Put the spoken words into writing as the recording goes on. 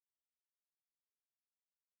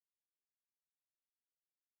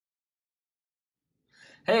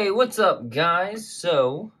Hey, what's up, guys?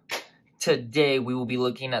 So, today we will be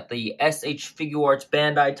looking at the SH Figuarts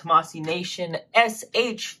Bandai Tamasi Nation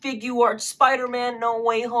SH Figuarts Spider-Man No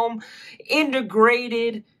Way Home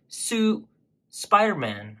integrated suit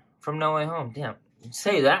Spider-Man from No Way Home. Damn,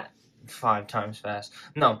 say that 5 times fast.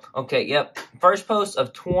 No, okay, yep. First post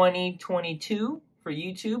of 2022 for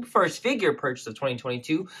YouTube. First figure purchase of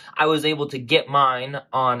 2022. I was able to get mine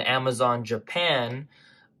on Amazon Japan.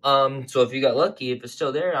 So if you got lucky, if it's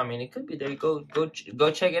still there, I mean, it could be there. Go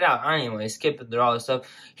check it out. Anyway, skipping through all this stuff.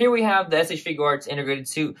 Here we have the SH Figuarts integrated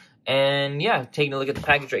suit, and yeah, taking a look at the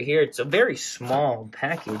package right here. It's a very small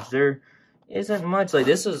package. There isn't much. Like,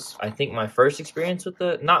 this is, I think, my first experience with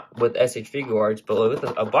not with SH Figuarts, but with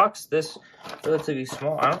a box this relatively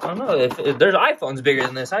small. I don't know if there's iPhones bigger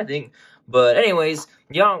than this, I think. But anyways,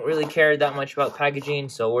 y'all don't really care that much about packaging,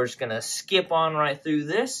 so we're just gonna skip on right through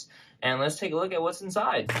this. And let's take a look at what's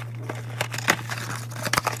inside.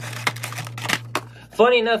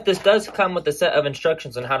 Funny enough, this does come with a set of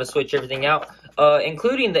instructions on how to switch everything out,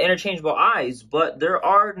 including the interchangeable eyes, but there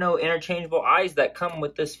are no interchangeable eyes that come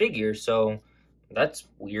with this figure, so that's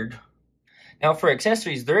weird. Now, for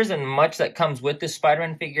accessories, there isn't much that comes with this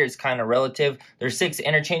Spider-Man figure. It's kind of relative. There's 6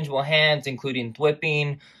 interchangeable hands, including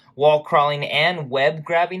whipping, wall crawling, and web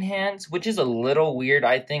grabbing hands, which is a little weird,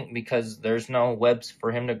 I think, because there's no webs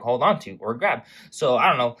for him to hold on to or grab. So, I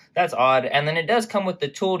don't know. That's odd. And then it does come with the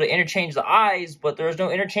tool to interchange the eyes, but there's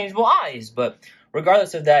no interchangeable eyes. But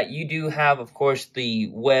regardless of that, you do have, of course, the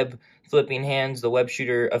web flipping hands, the web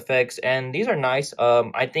shooter effects, and these are nice.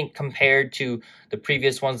 I think compared to the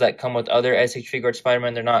previous ones that come with other SH Figuarts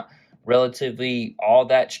Spider-Man, they're not relatively all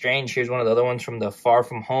that strange. Here's one of the other ones from the Far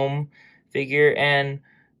From Home figure, and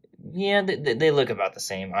yeah, they look about the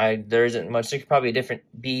same. There isn't much. There could probably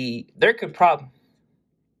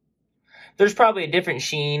there's probably a different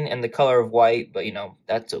sheen and the color of white, but you know,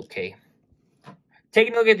 that's okay.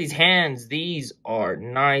 Taking a look at these hands, these are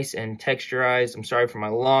nice and texturized. I'm sorry for my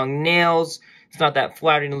long nails. It's not that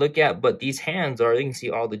flattering to look at, but these hands are, you can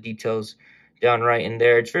see all the details down right in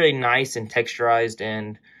there. It's very nice and texturized,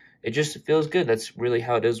 and it just feels good. That's really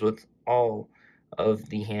how it is with all of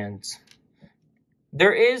the hands.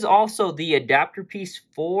 There is also the adapter piece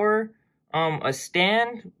for a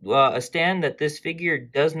stand that this figure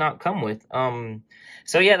does not come with.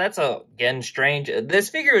 So yeah, that's again strange. This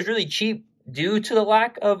figure is really cheap due to the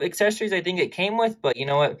lack of accessories I think it came with, but you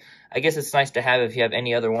know what? I guess it's nice to have if you have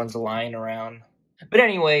any other ones lying around. But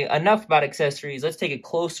anyway, enough about accessories. Let's take a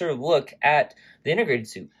closer look at the integrated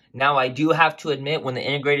suit. Now, I do have to admit, when the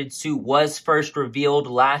integrated suit was first revealed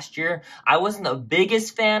last year, I wasn't the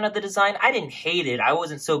biggest fan of the design. I didn't hate it. I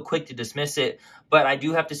wasn't so quick to dismiss it. But I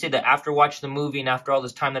do have to say that after watching the movie and after all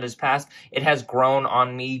this time that has passed, it has grown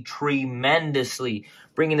on me tremendously.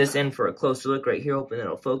 Bringing this in for a closer look right here, hoping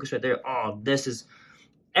it'll focus right there. Oh, this is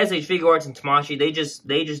SH Figuarts and Tamashii. They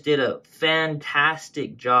just did a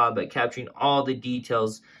fantastic job at capturing all the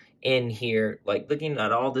details in here, like looking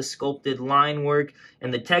at all the sculpted line work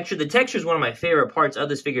and the texture. The texture is one of my favorite parts of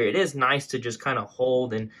this figure. It is nice to just kind of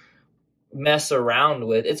hold and mess around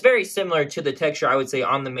with. It's very similar to the texture, I would say,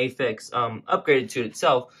 on the Mafex upgraded suit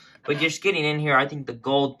itself. But just getting in here, I think the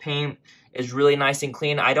gold paint is really nice and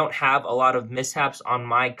clean. I don't have a lot of mishaps on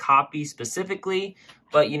my copy specifically,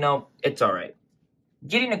 but you know, it's all right.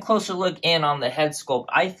 Getting a closer look in on the head sculpt,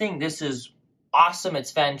 I think this is awesome.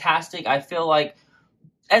 It's fantastic. I feel like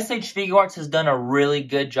SH Figuarts has done a really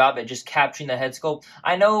good job at just capturing the head sculpt.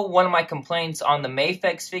 I know one of my complaints on the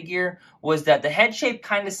Mafex figure was that the head shape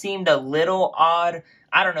kind of seemed a little odd.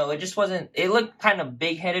 I don't know, it just wasn't, it looked kind of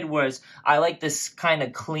big-headed, whereas I like this kind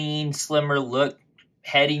of clean, slimmer look,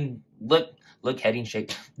 heading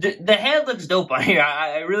shape. The head looks dope on here.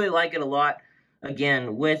 I really like it a lot.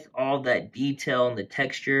 Again, with all that detail and the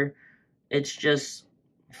texture, it's just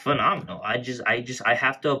phenomenal. I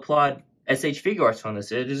have to applaud SH Figuarts on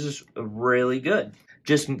this. It is just really good.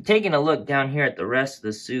 Just taking a look down here at the rest of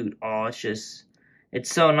the suit. Oh, it's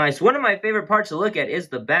so nice. One of my favorite parts to look at is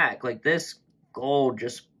the back. Like, this gold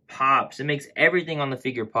just pops. It makes everything on the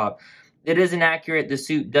figure pop. It isn't accurate. The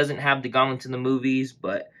suit doesn't have the gauntlets in the movies,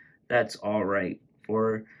 but that's all right.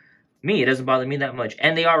 For me, it doesn't bother me that much.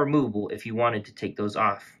 And they are removable if you wanted to take those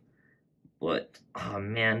off. But, oh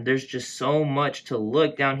man, there's just so much to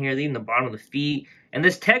look down here. Even the bottom of the feet. And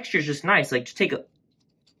this texture is just nice. Like, just take a...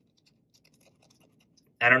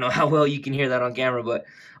 I don't know how well you can hear that on camera, but...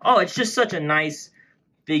 Oh, it's just such a nice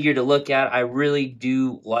figure to look at. I really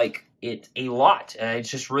do like it a lot. It's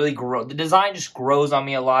just really... The design just grows on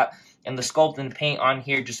me a lot. And the sculpt and paint on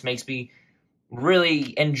here just makes me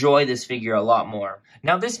really enjoy this figure a lot more.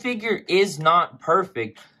 Now, this figure is not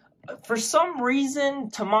perfect. For some reason,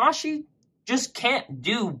 Tamashii just can't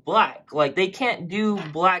do black. Like, they can't do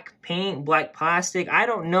black paint, black plastic. I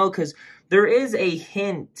don't know, because there is a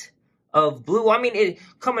hint of blue. I mean, it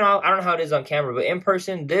coming out, I don't know how it is on camera, but in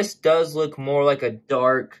person, this does look more like a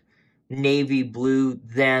dark navy blue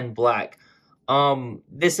than black.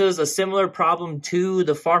 This is a similar problem to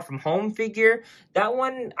the Far From Home figure. That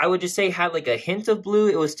one, I would just say, had like a hint of blue.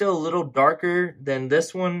 It was still a little darker than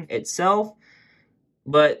this one itself.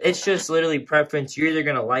 But it's just literally preference. You're either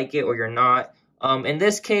gonna like it or you're not. In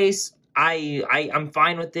this case, I'm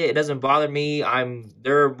fine with it. It doesn't bother me.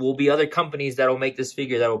 There will be other companies that will make this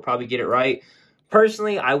figure that will probably get it right.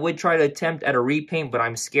 Personally, I would try to attempt at a repaint, but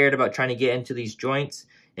I'm scared about trying to get into these joints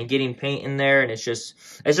and getting paint in there, and it's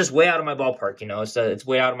just way out of my ballpark, you know. It's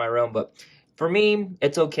way out of my realm. But for me,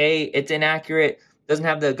 it's okay. It's inaccurate. Doesn't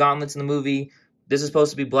have the gauntlets in the movie. This is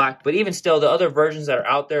supposed to be black, but even still, the other versions that are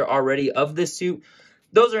out there already of this suit,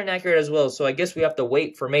 those are inaccurate as well. So I guess we have to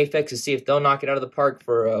wait for Mafex to see if they'll knock it out of the park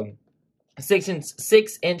for a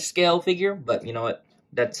 6-inch scale figure. But you know what?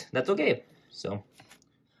 That's okay. So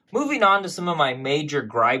moving on to some of my major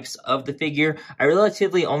gripes of the figure. I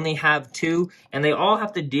relatively only have two, and they all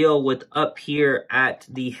have to deal with up here at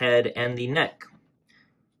the head and the neck.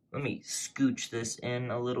 Let me scooch this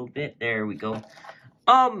in a little bit. There we go.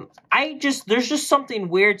 There's just something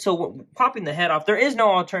weird. So popping the head off, there is no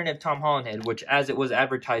alternative Tom Holland head, which as it was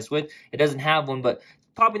advertised with, it doesn't have one. But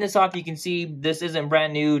popping this off, you can see this isn't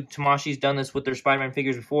brand new. Tamashii's done this with their Spider-Man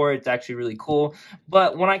figures before. It's actually really cool.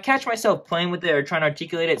 But when I catch myself playing with it or trying to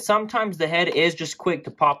articulate it, sometimes the head is just quick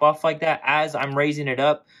to pop off like that as I'm raising it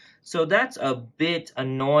up. So that's a bit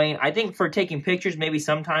annoying. I think for taking pictures, maybe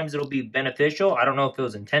sometimes it'll be beneficial. I don't know if it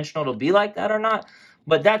was intentional to be like that or not.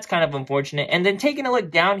 But that's kind of unfortunate. And then taking a look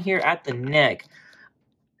down here at the neck,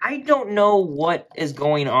 I don't know what is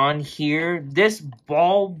going on here. This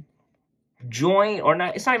ball joint, or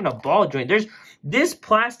not, it's not even a ball joint. There's this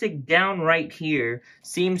plastic down right here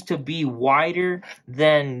seems to be wider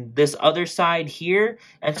than this other side here.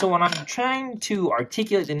 And so when I'm trying to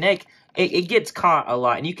articulate the neck, it gets caught a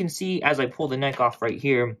lot. And you can see as I pull the neck off right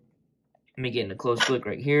here, let me get in a close look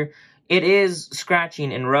right here. It is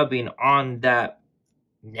scratching and rubbing on that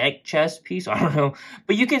neck chest piece. I don't know,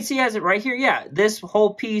 but you can see as it right here, yeah, this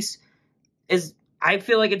whole piece is, I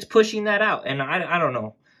feel like it's pushing that out, and I don't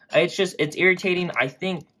know, it's irritating. I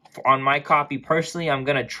think on my copy personally, I'm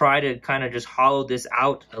gonna try to kind of just hollow this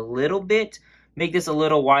out a little bit, make this a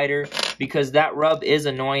little wider, because that rub is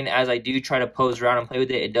annoying. As I do try to pose around and play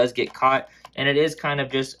with it, it does get caught, and it is kind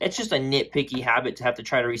of just, it's just a nitpicky habit to have to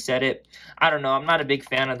try to reset it. I don't know, I'm not a big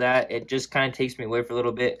fan of that. It just kind of takes me away for a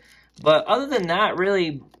little bit. But other than that,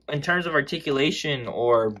 really, in terms of articulation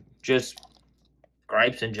or just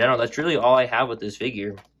gripes in general, that's really all I have with this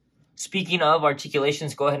figure. Speaking of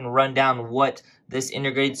articulations, go ahead and run down what this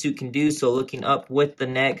integrated suit can do. So looking up with the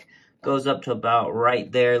neck, goes up to about right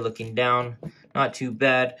there. Looking down, not too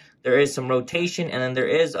bad. There is some rotation, and then there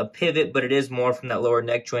is a pivot, but it is more from that lower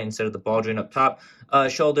neck joint instead of the ball joint up top.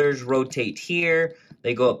 Shoulders rotate here.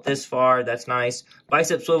 They go up this far. That's nice.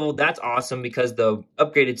 Bicep swivel, that's awesome because the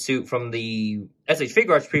upgraded suit from the SH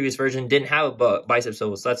Figuarts previous version didn't have a bicep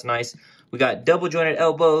swivel, so that's nice. We got double jointed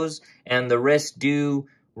elbows, and the wrists do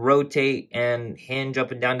rotate and hinge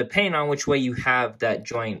up and down depending on which way you have that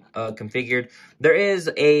joint configured. There is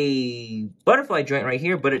a butterfly joint right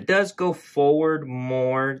here, but it does go forward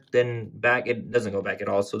more than back. It doesn't go back at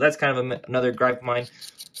all, so that's kind of another gripe of mine.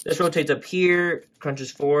 This rotates up here, crunches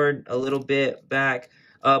forward a little bit, back,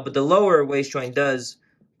 but the lower waist joint does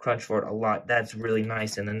crunch forward a lot. That's really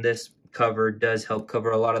nice, and then this cover does help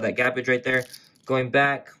cover a lot of that gappage right there. Going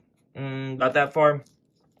back about that far.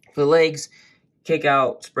 For the legs, kick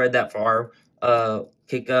out, spread that far,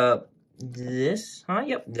 kick up this,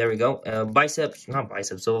 yep, there we go. Biceps, not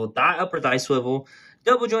biceps, so upper thigh swivel,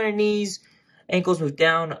 double jointed knees, ankles move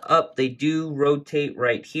down, up, they do rotate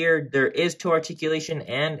right here. There is toe articulation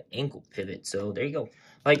and ankle pivot, so there you go.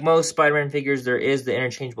 Like most Spider-Man figures, there is the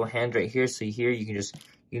interchangeable hand right here, so here you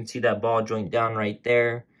can see that ball joint down right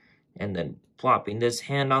there, and then plopping this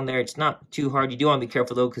hand on there. It's not too hard. You do want to be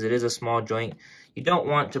careful though, because it is a small joint. You don't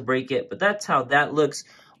want to break it, but that's how that looks.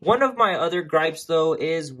 One of my other gripes, though,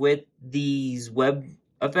 is with these web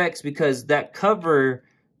effects, because that cover,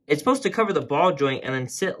 it's supposed to cover the ball joint and then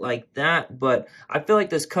sit like that, but I feel like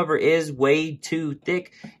this cover is way too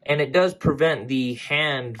thick, and it does prevent the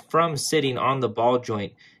hand from sitting on the ball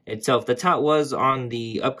joint itself. That's how it was on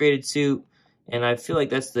the upgraded suit, and I feel like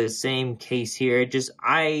that's the same case here.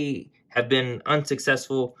 I have been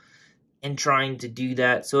unsuccessful in trying to do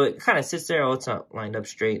that, so it kind of sits there. Oh, it's not lined up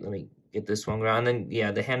straight. Let me get this one around. And then,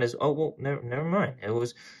 yeah, the hand is, oh, well, never mind.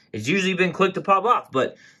 It's usually been quick to pop off,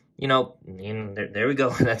 but, there we go.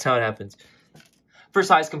 That's how it happens. For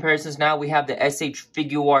size comparisons now, we have the SH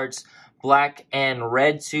Figuarts black and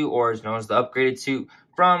red suit, or is known as the upgraded suit,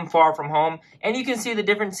 from Far From Home. And you can see the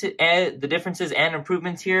differences and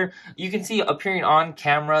improvements here. You can see appearing on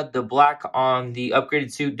camera, the black on the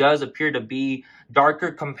upgraded suit does appear to be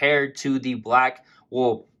darker compared to the black,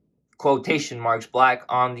 well, quotation marks, black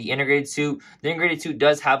on the integrated suit. The integrated suit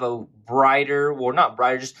does have a brighter, well, not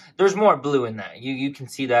brighter, just there's more blue in that. You can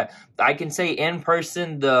see that. I can say in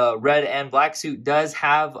person, the red and black suit does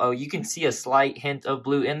have, you can see a slight hint of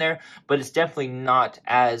blue in there, but it's definitely not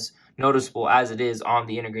as noticeable as it is on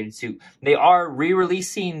the integrated suit. They are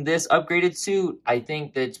re-releasing this upgraded suit. I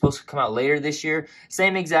think that it's supposed to come out later this year.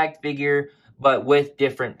 Same exact figure, but with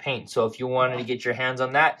different paint. So if you wanted to get your hands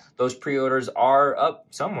on that, those pre-orders are up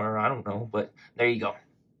somewhere. I don't know, but there you go.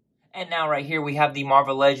 And now right here we have the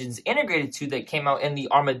Marvel Legends integrated suit that came out in the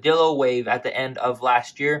Armadillo wave at the end of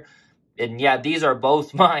last year. And yeah, these are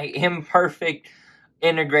both my imperfect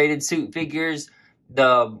integrated suit figures.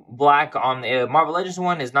 The black on the Marvel Legends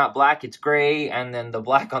one is not black, it's gray. And then the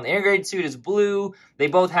black on the integrated suit is blue. They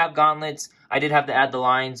both have gauntlets. I did have to add the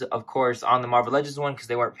lines, of course, on the Marvel Legends one because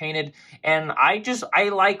they weren't painted. And I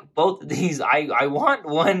like both of these. I want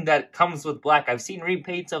one that comes with black. I've seen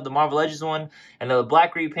repaints of the Marvel Legends one, and the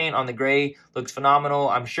black repaint on the gray looks phenomenal.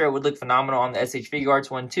 I'm sure it would look phenomenal on the SH Figuarts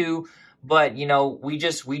one too. But,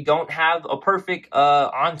 we don't have a perfect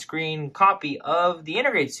on-screen copy of the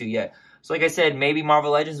integrated suit yet. So like I said, maybe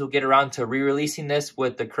Marvel Legends will get around to re-releasing this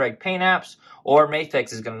with the correct paint apps, or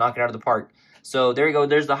Mafex is going to knock it out of the park. So there you go.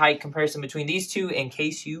 There's the height comparison between these two in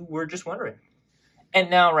case you were just wondering. And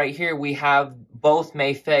now right here we have both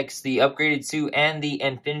Mafex, the upgraded suit, and the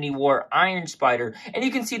Infinity War Iron Spider. And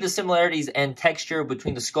you can see the similarities and texture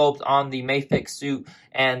between the sculpt on the Mafex suit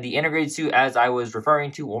and the integrated suit as I was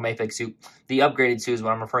referring to. Well, Mafex suit. The upgraded suit is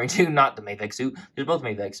what I'm referring to, not the Mafex suit. They're both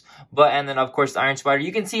Mafex. And then, of course, the Iron Spider.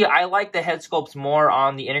 You can see I like the head sculpts more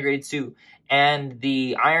on the integrated suit and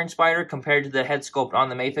the Iron Spider compared to the head sculpt on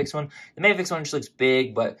the Mafex one. The Mafex one just looks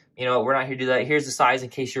big, but, we're not here to do that. Here's the size in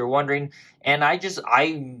case you're wondering. And I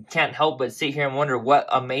can't help but sit here and wonder what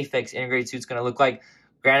a Mafex integrated suit's going to look like.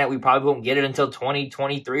 Granted, we probably won't get it until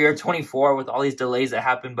 2023 or 24 with all these delays that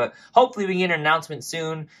happen, but hopefully we get an announcement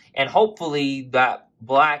soon, and hopefully that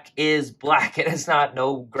black is black, and it's not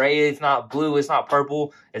no gray, it's not blue, it's not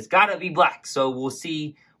purple. It's got to be black, so we'll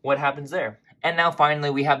see what happens there. And now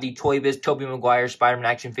finally we have the Toy Biz Tobey Maguire Spider-Man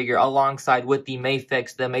action figure alongside with the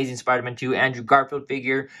Mafex, the Amazing Spider-Man 2 Andrew Garfield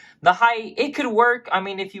figure. The height, it could work. I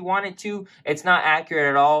mean, if you wanted to, it's not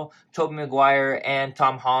accurate at all. Tobey Maguire and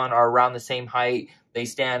Tom Holland are around the same height. They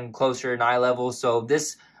stand closer in eye level. So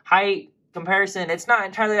this height comparison, it's not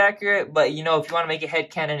entirely accurate, but if you want to make it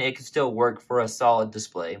headcanon, it could still work for a solid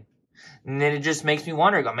display. And then it just makes me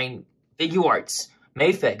wonder, Figuarts,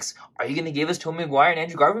 Mafex, are you going to give us Tobey Maguire and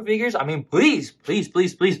Andrew Garfield figures? I mean, please, please,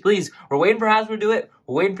 please, please, please. We're waiting for Hasbro to do it.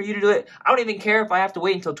 We're waiting for you to do it. I don't even care if I have to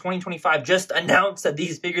wait until 2025. Just announce that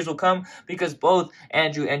these figures will come, because both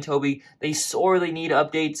Andrew and Tobey, they sorely need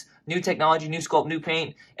updates, new technology, new sculpt, new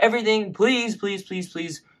paint, everything. Please, please, please,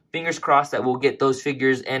 please. Fingers crossed that we'll get those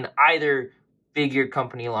figures in either figure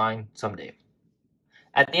company line someday.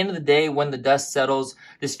 At the end of the day, when the dust settles,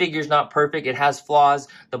 this figure is not perfect. It has flaws.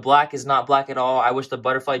 The black is not black at all. I wish the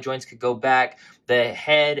butterfly joints could go back. The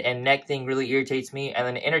head and neck thing really irritates me. And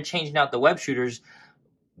then interchanging out the web shooters,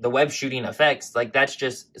 the web shooting effects, that's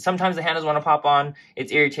just, sometimes the handles want to pop on.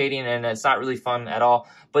 It's irritating and it's not really fun at all.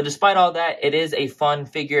 But despite all that, it is a fun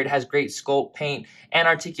figure. It has great sculpt, paint, and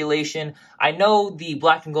articulation. I know the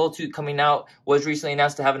black and gold suit coming out was recently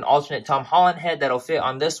announced to have an alternate Tom Holland head that'll fit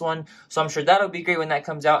on this one. So I'm sure that'll be great when that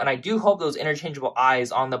comes out. And I do hope those interchangeable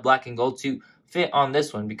eyes on the black and gold suit fit on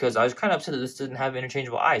this one, because I was kind of upset that this didn't have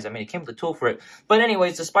interchangeable eyes. I mean, it came with a tool for it. But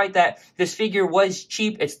anyways, despite that, this figure was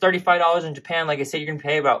cheap. It's $35 in Japan. Like I said, you're going to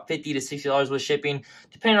pay about $50 to $60 with shipping,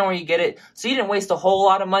 depending on where you get it. So you didn't waste a whole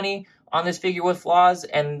lot of money on this figure with flaws,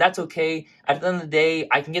 and that's okay. At the end of the day,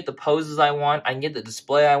 I can get the poses I want. I can get the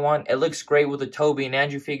display I want. It looks great with the Tobey and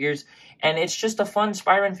Andrew figures, and it's just a fun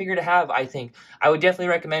Spider-Man figure to have, I think. I would definitely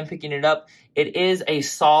recommend picking it up. It is a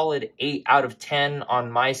solid 8 out of 10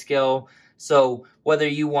 on my scale. So whether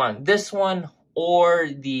you want this one or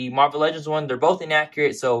the Marvel Legends one, they're both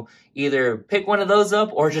inaccurate. So either pick one of those up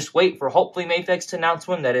or just wait for hopefully Mafex to announce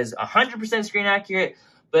one that is 100% screen accurate.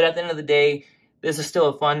 But at the end of the day, this is still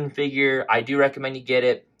a fun figure. I do recommend you get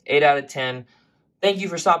it. 8 out of 10. Thank you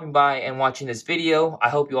for stopping by and watching this video. I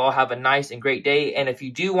hope you all have a nice and great day. And if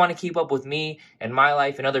you do want to keep up with me and my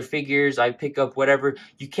life and other figures, I pick up whatever,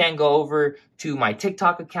 you can go over to my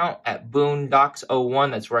TikTok account at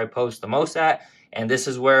boondocs01. That's where I post the most at. And this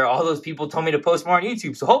is where all those people told me to post more on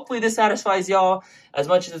YouTube. So hopefully this satisfies y'all as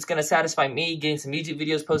much as it's going to satisfy me getting some YouTube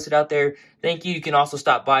videos posted out there. Thank you. You can also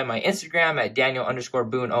stop by my Instagram at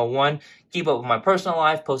Daniel_Boone01. Keep up with my personal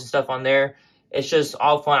life, posting stuff on there. It's just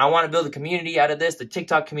all fun. I want to build a community out of this. The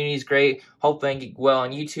TikTok community is great. Hopefully I can get well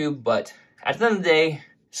on YouTube. But at the end of the day,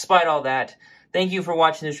 despite all that, thank you for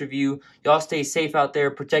watching this review. Y'all stay safe out there.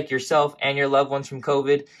 Protect yourself and your loved ones from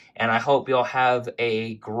COVID. And I hope y'all have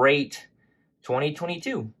a great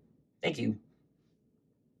 2022. Thank you.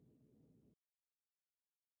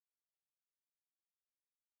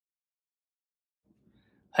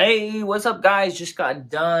 Hey, what's up, guys? Just got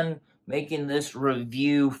done making this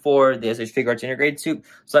review for the Figuarts integrated soup,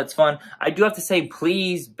 so that's fun. I do have to say,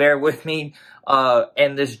 please bear with me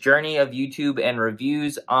in this journey of YouTube and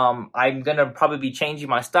reviews. I'm gonna probably be changing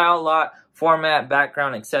my style a lot, format,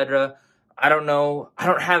 background, etc. I don't know. I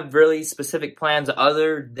don't have really specific plans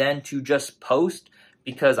other than to just post,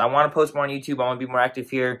 because I want to post more on YouTube. I want to be more active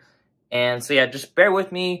here. And so yeah, just bear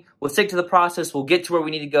with me. We'll stick to the process. We'll get to where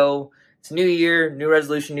we need to go. It's a new year, new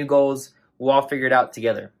resolution, new goals. We'll all figure it out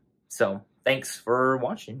together. So thanks for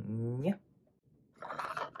watching. Yeah.